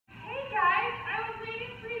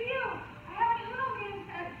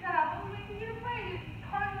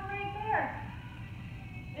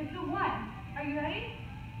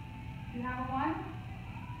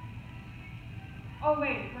Oh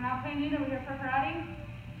wait, we're not playing Uno, we're here for karate?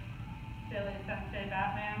 Silly Sensei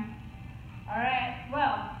Batman. Alright,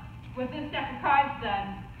 well, with this deck of cards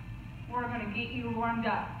then, we're going to get you warmed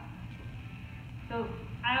up. So,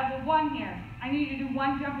 I have a 1 here. I need you to do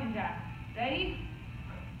 1 jumping jack. Ready?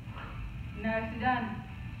 Nicely done.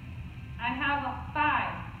 I have a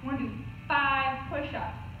 5. We're going to do 5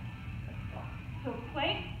 push-ups. So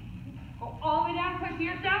plank, go all the way down, push the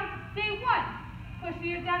ears down, say 1. Push the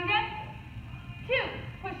ears down again. 2,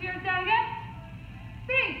 push the ears down again.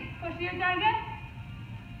 3, push the ears down again.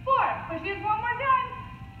 4, push the ears 1 more time.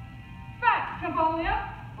 5, jump all the way up.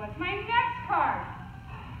 What's my next card?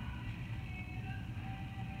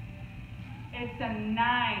 It's a 9.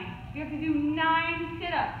 You have to do 9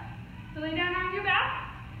 sit-ups. So lay down on your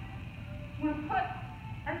back. We're going to put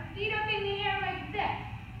our feet up in the air like this.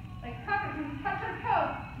 Like puppets, we're going to touch our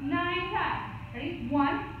toes 9 times. Ready?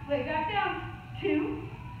 1, lay back down. 2,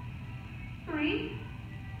 3,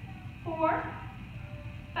 4,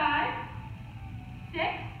 5, 6,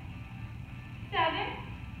 7,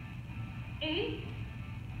 8,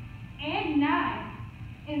 and 9.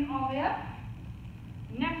 And all the way up.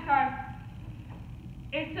 Next card.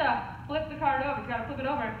 It's a flip the card over. You gotta flip it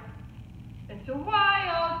over. It's a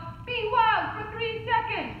wild. Be wild for 3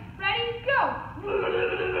 seconds. Ready? Go.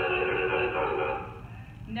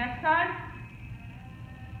 Next card.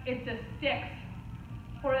 It's a 6.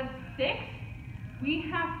 For a 6, we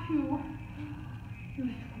have to do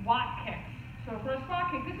squat kicks. So for a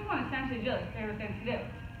squat kick, this is one of essentially Jill's favorite things to do.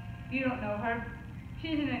 You don't know her.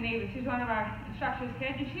 She's in the Navy. She's one of our instructor's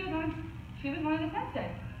kids, and she was one of the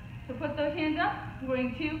sensei. So put those hands up. We're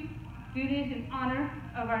going to do this in honor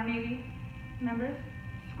of our Navy members.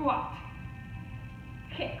 Squat.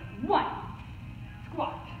 Kick. 1.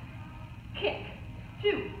 Squat. Kick.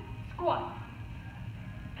 2. Squat.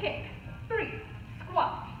 Kick. 3.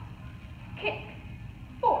 Squat. Kick.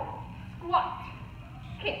 4. Squat.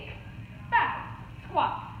 Kick. 5.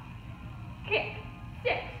 Squat. Kick.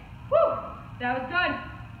 6. Woo! That was good.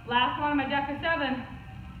 Last one on my deck of 7.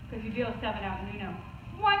 Because you deal 7 out and you know.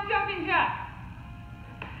 1 jumping jack.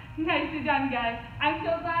 Nicely done, guys. I'm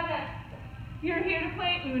so glad that you're here to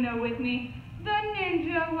play Uno with me. The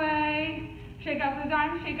ninja way. Shake out those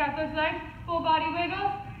arms, shake out those legs, full body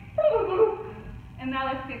wiggles. And now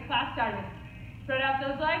let's get class started. Spread out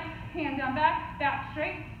those legs, hands on back, back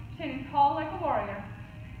straight, standing tall like a warrior.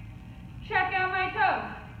 Check out my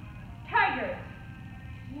toes. Tigers.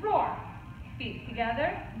 Roar. Feet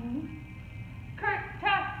together. Kurt,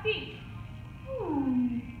 tap, feet.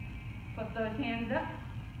 Put those hands up.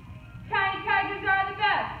 Tiny tigers are the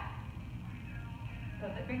best.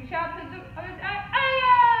 Put the big shout to the other side.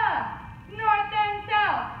 Aya! North and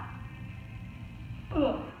south.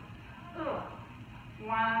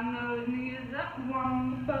 Wind those knees up,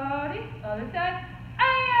 warm the body. Other side.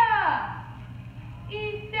 Aya!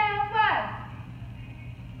 East and west.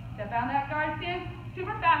 Step out that guard stand.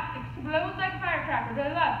 Super fast. Explodes like a firecracker.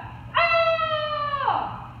 Really left.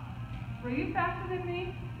 Ah! Were you faster than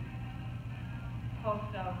me? Hope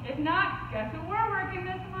so. If not, guess what we're working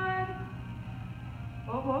this one?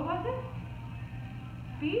 What was it?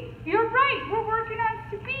 Speed? You're right. We're working on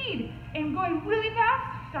speed and going really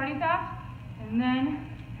fast, starting fast, and then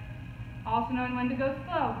also knowing when to go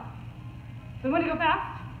slow. So when to go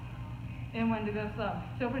fast and when to go slow.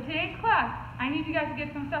 So for today's class, I need you guys to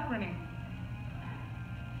get some stuff running.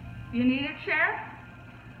 You need a chair.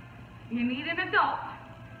 You need an adult.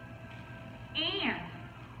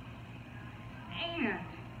 And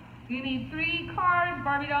you need 3 cars,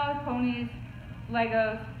 Barbie dolls, ponies,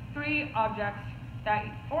 Legos, 3 objects that,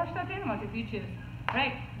 or stuffed animals if you choose. All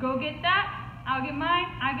right, go get that. I'll get mine.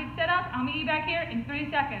 I get set up. I'll meet you back here in 3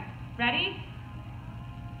 seconds. Ready?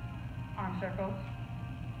 Arm circles.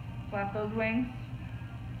 Flap those wings.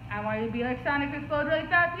 I want you to be like Sonic, explode really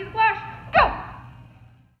fast. See the flash. Go!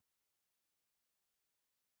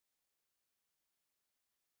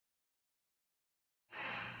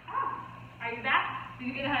 Are you back? Did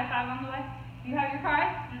you get a high five on the way? You have your cards,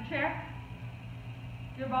 your chair,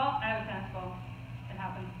 your ball. I have a tennis ball. It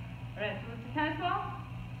happens. All right, so with the tennis ball,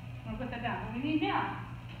 I'm going to put that down. What we need now,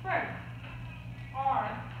 first, are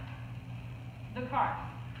the cards.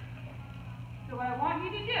 So what I want you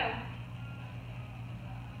to do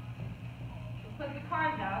is put the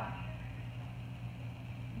cards out,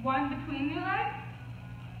 one between your legs,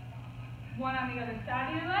 one on the other side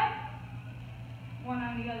of your leg, one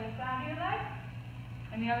on the other side of your leg,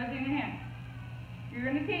 and the other in your hand. You're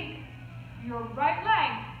going to take your right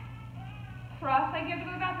leg, cross like you have to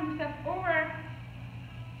go to the bathroom, step over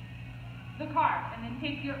the card, and then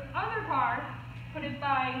take your other card, put it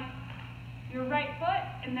by your right foot,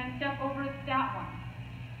 and then step over that one.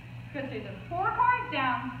 Good, so there's 4 cards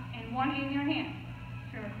down and 1 in your hand.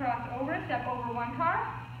 So you're going to cross over, step over 1 card,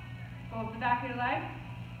 go up the back of your leg,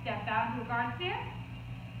 step out into a guard stance,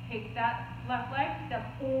 take that left leg, step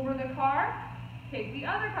over the card, take the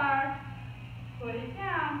other card, put it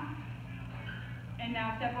down, and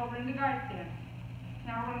now step over into guard stance.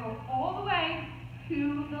 Now we're going to go all the way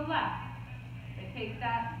to the left. So take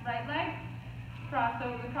that right leg, cross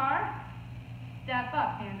over the card, step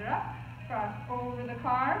up, hands are up, cross over the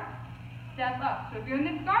card, step up. So if you're in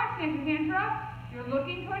this guard stance, your hands are up, you're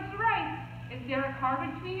looking towards the right. Is there a card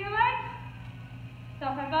between your legs?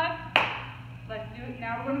 Self high five. Let's do it.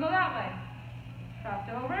 Now we're going to go that way. Cross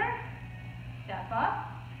over, step up,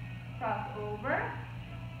 cross over,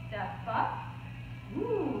 step up.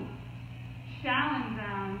 Ooh, challenge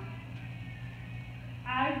round.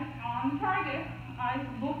 Eyes on target, eyes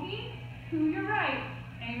looking to your right,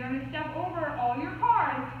 and you're going to step over all your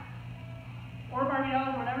cards, or Barbie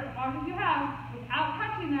dolls, or whatever objects you have, without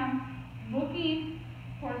touching them, looking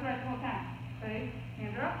towards the right the whole time. Ready?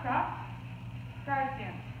 Hands are up, cross, guard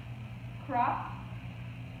stance, cross,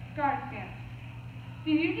 guard stance.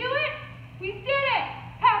 Did you do it? We did it!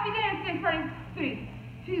 Happy dancing for 3,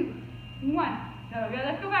 2, 1. So good.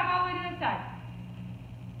 Let's go back all the way to this side.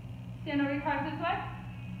 Stand over your cards this way.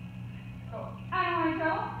 Go. I don't want to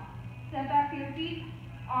trouble. Step back to your feet.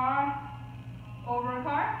 Arm over a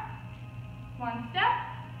card. 1 step.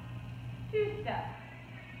 2 steps.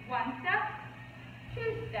 1 step.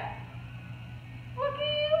 2 steps. Look at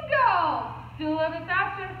you go. Do a little bit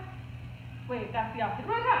faster. Wait, that's the opposite.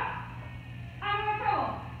 Really fast. I don't want to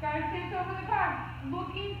trouble. Guard stance over the card.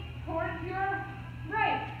 Looking towards your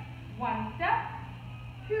right. 1 step.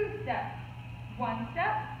 2 steps. 1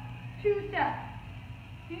 step. 2 steps.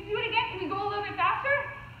 Can you do it again? Can we go a little bit faster?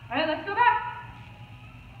 All right, let's go back.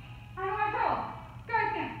 I don't want to trouble. Guard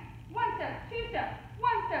stance. 1 step. 2 steps.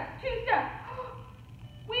 1 step. 2 steps.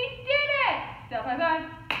 We did it. Step by side.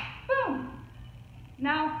 Boom.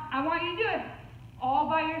 Now I want you to do it all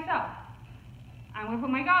by yourself. I'm going to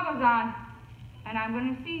put my goggles on, and I'm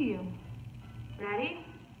going to see you. Ready?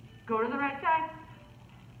 Go to the right side.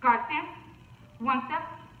 Guard stance. 1 step.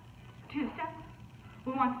 2 steps.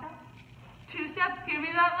 1 step. 2 steps. Give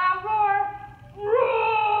me that loud roar.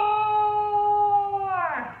 Roar!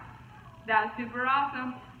 That was super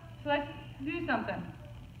awesome. So let's do something.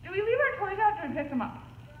 Do we leave our toys out or pick them up?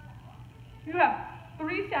 You have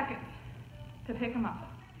 3 seconds to pick them up.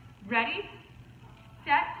 Ready?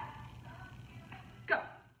 Set? Go.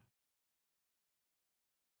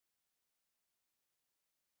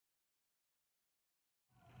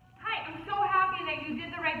 That you did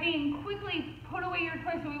the right thing, quickly put away your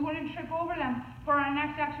toys so we wouldn't trip over them for our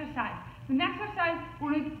next exercise. The next exercise,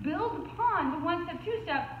 we're going to build upon the 1 step, 2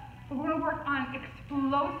 step, but we're going to work on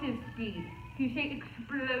explosive speed. Can you say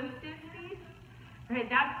explosive speed? Right,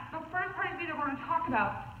 that's the first part of the video we're going to talk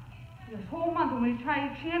about this whole month when we try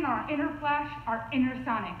to channel our inner flash, our inner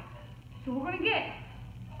sonic. So we're going to get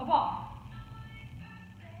a ball.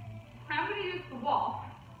 I'm going to use the ball.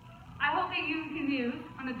 I hope that you can use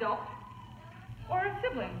an adult or a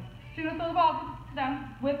sibling. So you're going to throw the ball to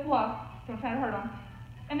them with gloves, don't try to hurt them,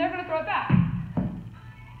 and they're going to throw it back.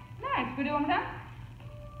 Nice. We do it one more time.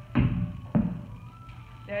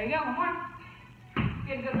 There you go, one more.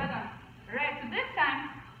 Get a good rhythm. All right, so this time,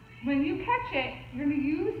 when you catch it, you're going to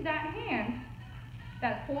use that hand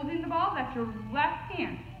that's holding the ball, that's your left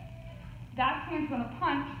hand. That hand's going to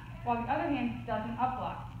punch while the other hand does an up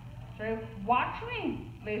block. So watch me.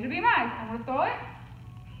 Laser beam eyes. I'm going to throw it,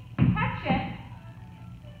 catch it,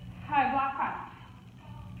 high block punch.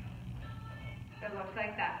 It looks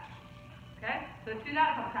like that. Okay? So let's do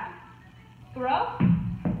that a couple times. Throw.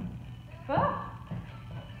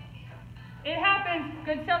 It happens.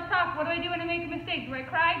 Good self-talk. What do I do when I make a mistake? Do I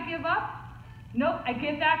cry, give up? Nope. I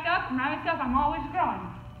get back up. Remind myself I'm always growing.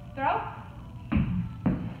 Throw.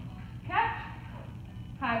 Catch.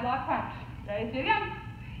 High block punch. Ready? Do it again.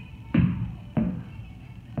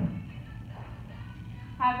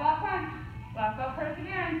 High block punch. Last belt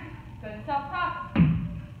perseverance. Good self-talk.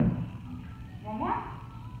 One more.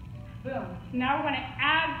 Boom. Now we're going to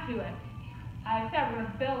add to it. As I said, we're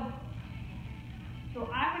going to build. So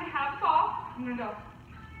I'm going to have the ball. I'm going to go,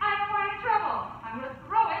 I don't want any trouble. I'm going to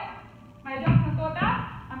throw it. My adult's going to throw it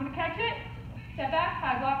back. I'm going to catch it. Step back,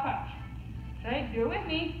 high block punch. Ready? Do it with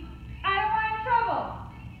me. I don't want any trouble.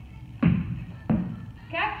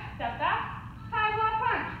 Catch, step back, high block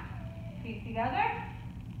punch. Feet together.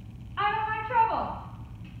 I don't want trouble.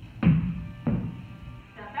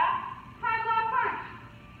 Step back, high block punch.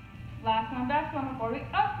 Last one, best one before we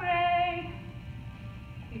upgrade.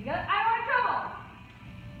 Feet together. I don't want trouble.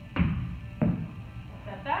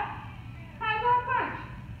 Step back,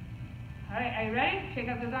 Are you ready? Shake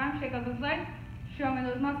out those arms, shake out those legs. Show me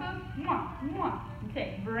those muscles. Mwah, mwah. And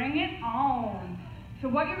say, bring it on. So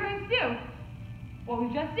what you're going to do, what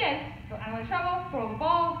we just did, go out of trouble, throw the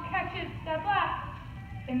ball, catch it, step left.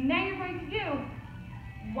 And then you're going to do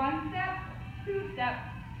 1 step, 2 step,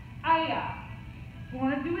 aya. You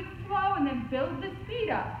want to do it slow and then build the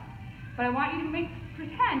speed up. But I want you to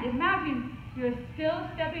imagine you're still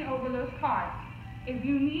stepping over those cars. If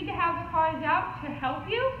you need to have the cars out to help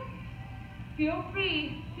you, feel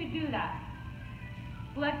free to do that.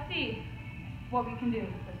 Let's see what we can do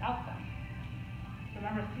without them.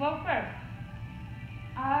 Remember, slow first.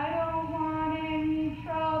 I don't want any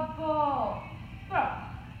trouble. Throw.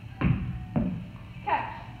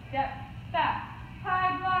 Catch. Step back.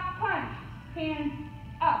 High block punch. Hands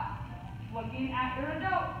up. Looking at your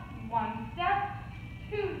adult. 1 step.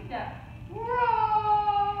 2 step.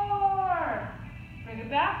 Roar. Bring it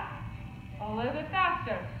back. A little bit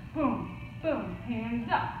faster. Boom. Boom. Hands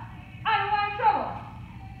up. I don't want trouble.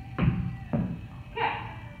 Catch.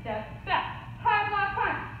 Step back. High block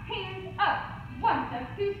punch. Hands up. 1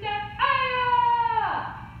 step, 2 step.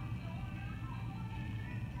 Ah!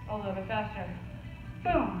 A little bit faster.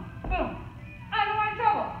 Boom, boom. I don't want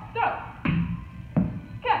trouble. Throw.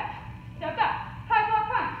 Catch. Step back. High block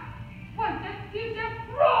punch. 1 step, 2 step.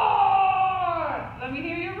 Roar! Let me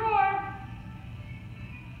hear you roar.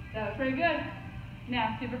 That was pretty good.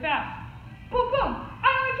 Now super fast. Boom, boom. I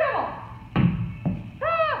don't want trouble.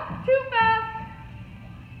 Ah! Too fast.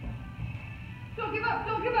 Don't give up.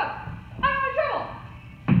 Don't give up. I don't want trouble.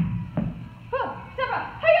 Step up.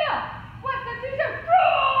 Hiya! 1 step, 2 step.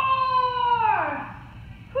 Roar!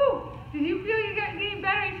 Whew. Did you feel you're getting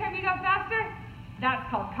better each time you got faster? That's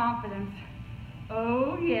called confidence.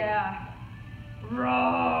 Oh yeah.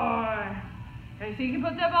 Roar! Okay, so you can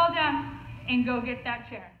put that ball down and go get that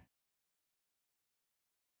chair.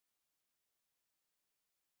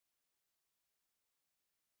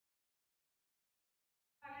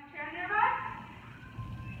 Have your chair nearby?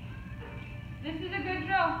 This is a good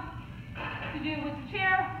drill to do with the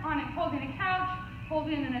chair, on it, holding a couch,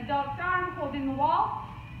 holding an adult's arm, holding the wall.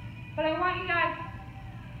 But I want you guys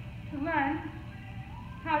to learn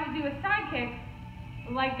how to do a side kick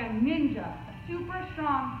like a ninja, a super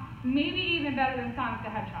strong, maybe even better than Sonic the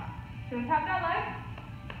Hedgehog. So we tap that leg.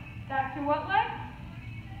 That's your what leg?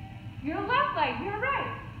 Your left leg, you're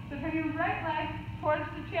right. So turn your right leg towards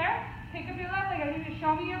the chair, pick up your left leg. I need you to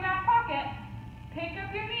show me your back pocket. Pick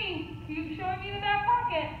up your knee, keep showing me the back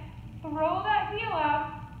pocket, throw that heel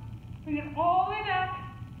out, bring it all the way back,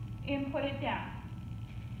 and put it down.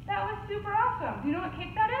 That was super awesome. Do you know what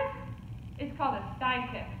kick that is? It's called a side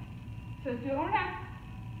kick. So let's do it one more time.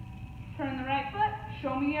 Turn the right foot,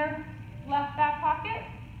 show me your left back pocket.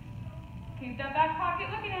 Keep that back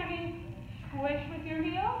pocket looking at me. Squish with your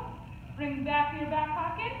heel, bring back your back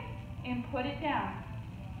pocket, and put it down.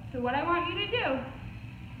 So what I want you to do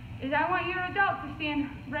is I want your adult to stand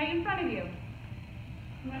right in front of you.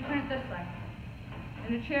 I'm going to turn it this way.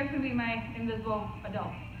 And the chair can be my invisible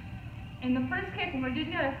adult. In the first kick, when we're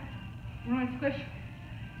doing this, we're going to squish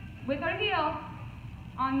with our heel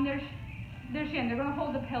on their shin. They're going to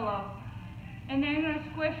hold the pillow. And then you're going to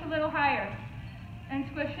squish a little higher. And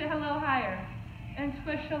squish it a little higher. And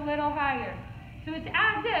squish a little higher. So it's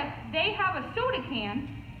as if they have a soda can.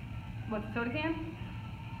 What's a soda can?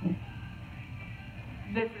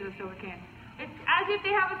 This is a soda can. It's as if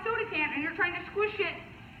they have a soda can and you're trying to squish it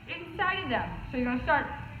inside of them. So you're going to start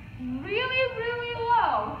really, really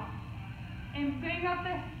low and bring up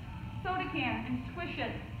the soda can and squish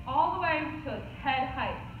it all the way to its head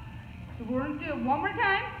height. So we're going to do it one more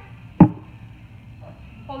time.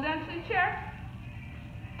 Hold on to the chair.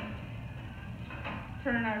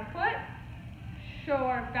 Turn our foot. Show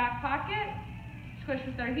our back pocket. Squish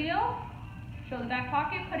with our heel. Show the back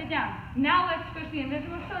pocket, put it down. Now let's squish the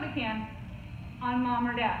invisible soda can on mom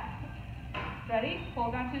or dad. Ready?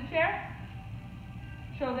 Hold on to the chair.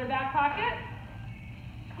 Show their back pocket.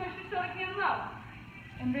 Squish the soda can low.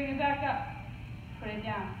 And bring it back up. Put it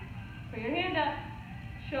down. Put your hand up.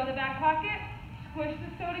 Show the back pocket. Squish the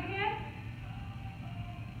soda can.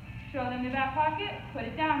 Show them the back pocket. Put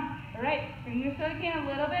it down. All right. Bring your soda can a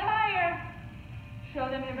little bit higher. Show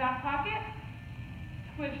them your back pocket.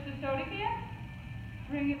 Squish the soda can.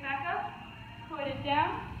 Bring it back up, put it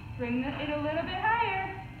down, bring it a little bit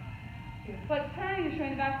higher. Your foot's turning, you're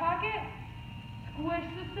showing the back pocket. Squish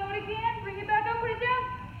the soda can, bring it back up, put it down.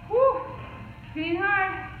 Whew, it's getting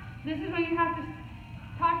hard. This is when you have to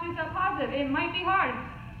talk to yourself positive. It might be hard.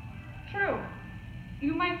 True.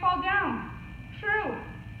 You might fall down. True.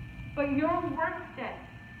 But you're worth it.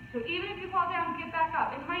 So even if you fall down, get back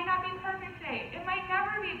up. It might not be perfect today. It might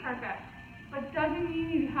never be perfect. but doesn't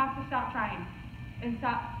mean you have to stop trying and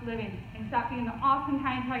stop living and stop being the awesome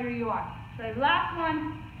kind tiger you are. So last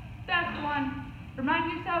one, best one.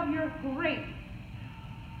 Remind yourself you're great.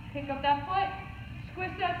 Pick up that foot,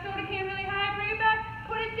 squish that soda can really high, bring it back,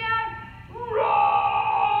 put it down,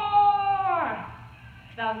 roar!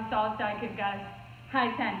 That was a solid side kick, guys.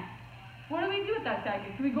 High 10. What do we do with that side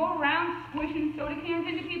kick? Do we go around squishing soda cans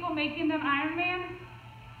into people, making them Iron Man?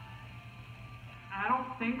 I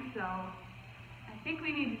don't think so. I think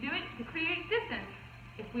we need to do it to create distance.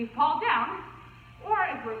 If we fall down, or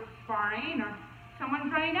if we're sparring, or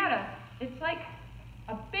someone's running at us, it's like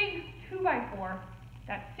a big 2x4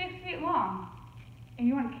 that's 6 feet long, and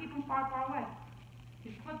you want to keep them far, far away.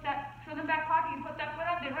 You put that, show them back pocket, you put that foot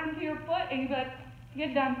up, they run to your foot, and you be like,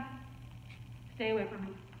 get done. Stay away from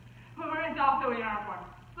me. It's also in our form.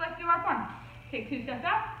 So let's do our form. Take 2 steps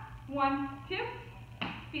out. 1, 2.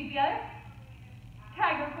 Feet together.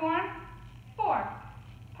 Tiger form. 4.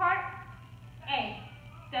 Part A.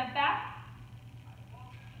 Step back.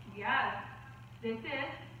 Yes. This is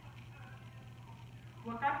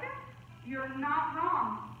what guard stance? You're not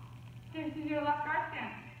wrong. This is your left guard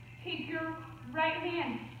stance. Take your right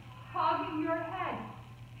hand, hugging your head.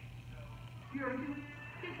 You're going to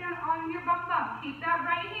sit down on your bum bum. Keep that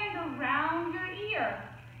right hand around your ear.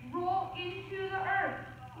 Roll into the earth.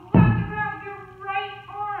 Wrap it around your right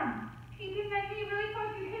arm. Keeping that knee really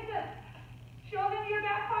close to your hip. Shoulder to your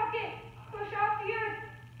back pocket. Push off the earth.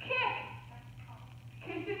 Kick.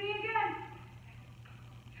 Kick the knee again.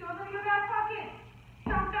 Shoulder to your back pocket.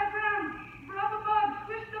 Stomp that ground. Rub a bug.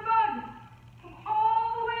 Squish the bug. Come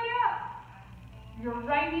all the way up. Your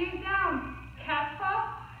right knee is down. Cat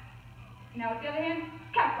paw. Now with the other hand,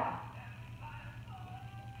 cat paw.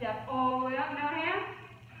 Step all the way up, no hand.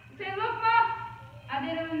 Say, look, Ma, I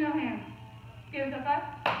did it with no hand. Give us a five.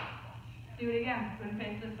 Do it again. Go and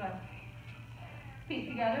face this way. Feet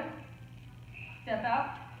together. Step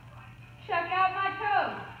out. Check out my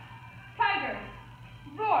toes. Tiger.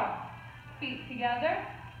 Roar. Feet together.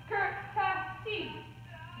 Curtsy.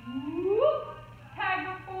 Whoop.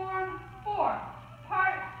 Tiger form 4.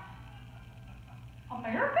 Part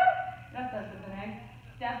America? That starts with an A.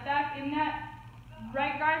 Step back in that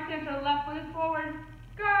right guard stance or left foot is forward.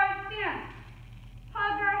 Guard stance.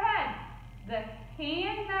 Hug our head. The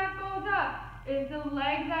hand that goes up is the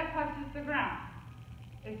leg that touches the ground.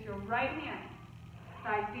 It's your right hand.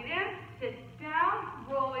 Side feet in, sit down,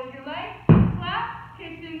 roll in your leg, slap,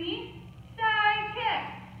 kick the knee, side kick.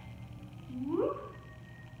 Whoop.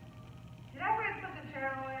 Did I forget to put the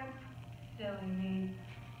chair away? Silly me.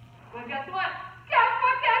 Well, guess what?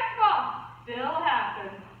 Catch ball! Still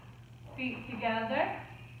happens. Feet together.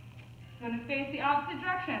 Going to face the opposite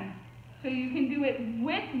direction. So you can do it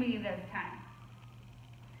with me this time.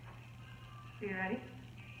 So you ready?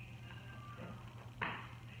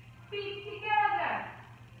 Feet together.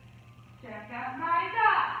 Check out my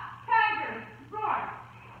dot. Tiger. Roar.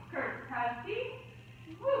 Curtsy.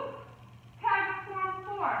 Whoop. Tiger form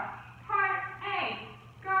 4. Part A.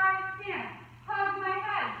 Guard stance. Hug my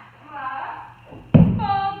head. Slap.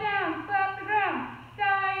 Fall down. Slap the ground.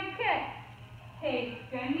 Side kick. Take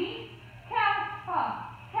the knee. Cat paw.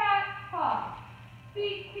 Cat paw.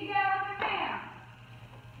 Feet together. Bam.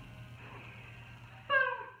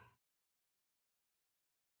 Boom.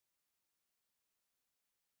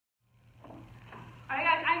 Alright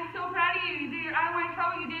guys, I'm so proud of you. You did your I don't want to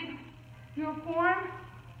trouble. You did your form.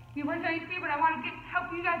 You worked on your speed, but I want to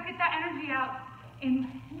help you guys get that energy out and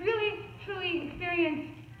really, truly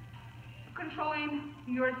experience controlling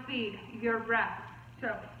your speed, your breath. So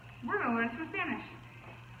we're going to learn some Spanish.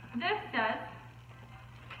 This says,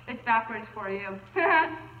 it's backwards for you.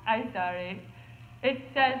 I'm sorry. It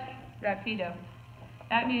says rapido.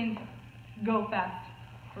 That means go fast,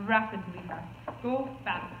 rapidly fast. Go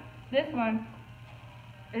fast. This one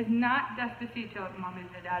is not despacito, mommy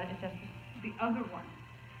and dad. It's just the other one.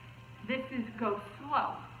 This is go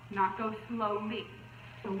slow, not go slowly.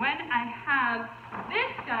 So when I have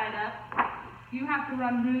this side up, you have to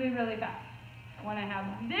run really, really fast. When I have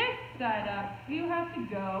this side up, you have to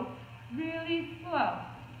go really slow.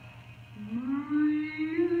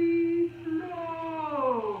 Really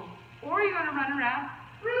slow. Or you're going to run around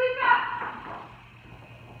really fast.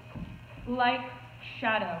 Like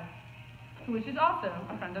Shadow, which is also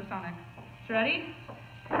a friend of Sonic. So ready?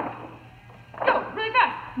 Go, really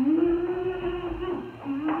fast.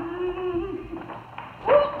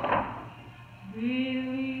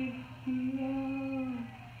 Really slow.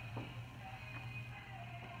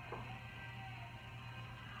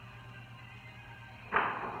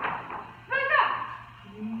 Really fast.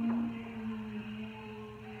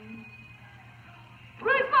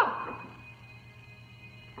 Really slow.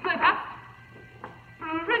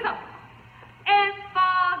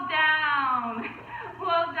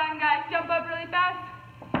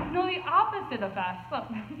 the best. Look,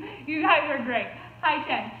 you guys are great. High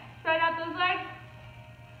 10. Spread out those legs.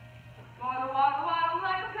 Waddle, waddle, waddle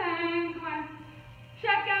like a penguin.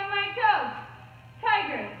 Check out my toes.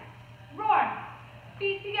 Tigers. Roar.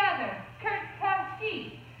 Feet together. Curl past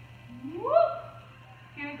feet. Whoop.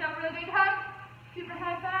 Give yourself a really big hug. Super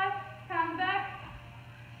high five. Pound back.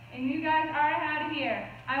 And you guys are out of here.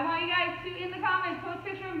 I want you guys to, in the comments, post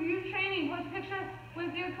a picture of you training, post a picture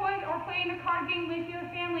with your toys, or playing a card game with your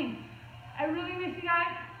family. I really miss you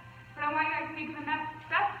guys, but I want you guys to make it the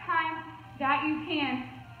best time that you can,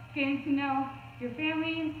 getting to know your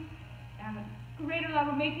family on a greater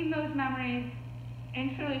level, making those memories,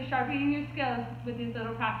 and truly sharpening your skills with these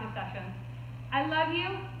little practice sessions. I love you.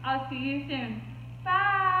 I'll see you soon.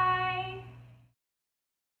 Bye.